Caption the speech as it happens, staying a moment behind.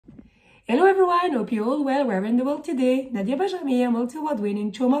Hello everyone, hope you're all well wherever in the world today. Nadia Bajramia,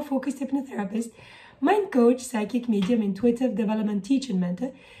 multi-award-winning trauma-focused hypnotherapist, mind coach, psychic medium, intuitive development teacher and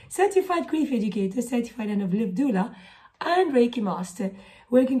mentor, certified grief educator, certified end-of-life doula, and Reiki master,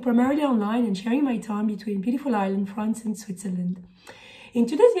 working primarily online and sharing my time between beautiful Ireland, France and Switzerland. In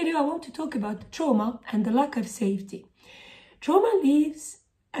today's video, I want to talk about trauma and the lack of safety. Trauma leaves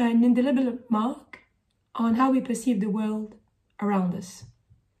an indelible mark on how we perceive the world around us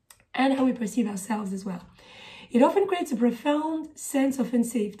and how we perceive ourselves as well. It often creates a profound sense of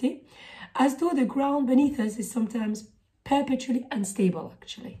unsafety, as though the ground beneath us is sometimes perpetually unstable,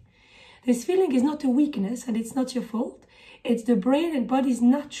 actually. This feeling is not a weakness and it's not your fault. It's the brain and body's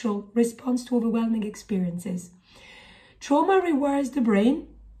natural response to overwhelming experiences. Trauma rewires the brain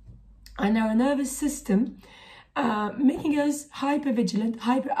and our nervous system, making us hyper-vigilant,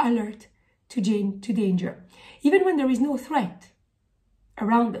 hyper-alert to danger, even when there is no threat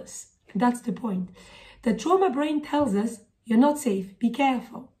around us. And that's the point. The trauma brain tells us, you're not safe, be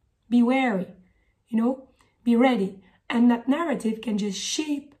careful, be wary, be ready. And that narrative can just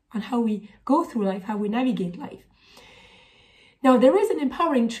shape on how we go through life, how we navigate life. Now, there is an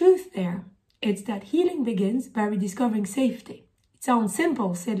empowering truth there. It's that healing begins by rediscovering safety. It sounds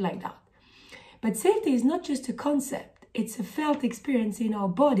simple said like that. But safety is not just a concept. It's a felt experience in our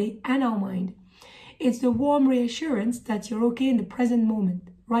body and our mind. It's the warm reassurance that you're okay in the present moment,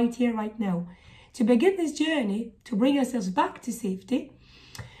 right here, right now. To begin this journey, to bring ourselves back to safety,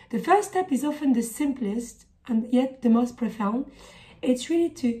 the first step is often the simplest and yet the most profound. It's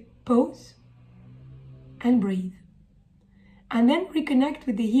really to pause and breathe. And then reconnect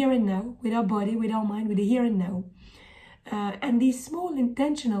with the here and now, with our body, with our mind, with the here and now. And these small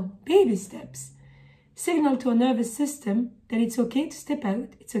intentional baby steps signal to our nervous system that it's okay to step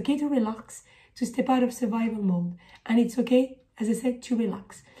out, it's okay to relax, to step out of survival mode. And it's okay, as I said, to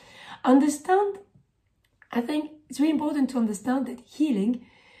relax. Understand, I think it's really important to understand that healing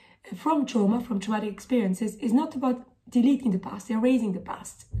from trauma, from traumatic experiences, is not about deleting the past, erasing the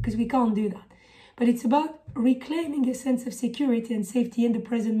past, because we can't do that. But it's about reclaiming a sense of security and safety in the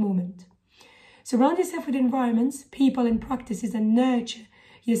present moment. Surround yourself with environments, people and practices that nurture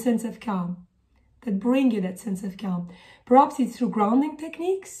your sense of calm, that bring you that sense of calm. Perhaps it's through grounding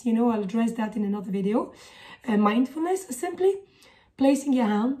techniques, I'll address that in another video. Mindfulness, or simply placing your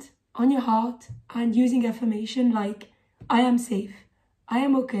hand on your heart and using affirmation like, I am safe, I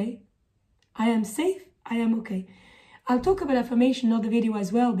am okay, I am safe, I am okay. I'll talk about affirmation in another video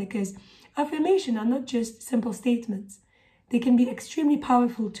as well, because affirmation are not just simple statements. They can be extremely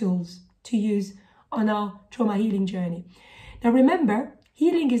powerful tools to use on our trauma healing journey. Now remember,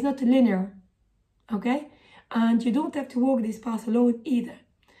 healing is not linear, okay? And you don't have to walk this path alone either.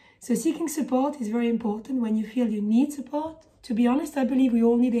 So seeking support is very important when you feel you need support. To be honest, I believe we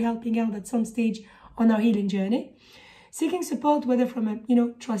all need a helping hand at some stage on our healing journey. Seeking support, whether from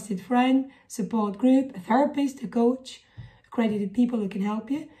a trusted friend, support group, a therapist, a coach, accredited people who can help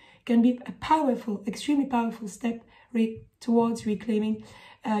you, can be a powerful, extremely powerful step towards reclaiming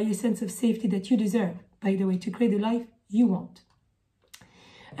your sense of safety that you deserve, by the way, to create the life you want.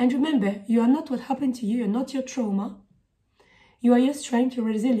 And remember, you are not what happened to you, you're not your trauma. You are your strength, your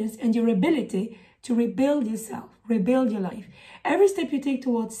resilience, and your ability to rebuild yourself, rebuild your life. Every step you take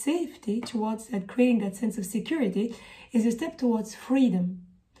towards safety, towards creating that sense of security, is a step towards freedom.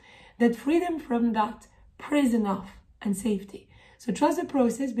 That freedom from that prison of unsafety. So trust the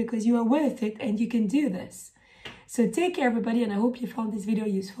process, because you are worth it and you can do this. So take care, everybody, and I hope you found this video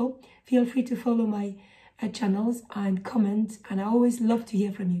useful. Feel free to follow my channels and comment, and I always love to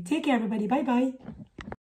hear from you. Take care, everybody. Bye-bye.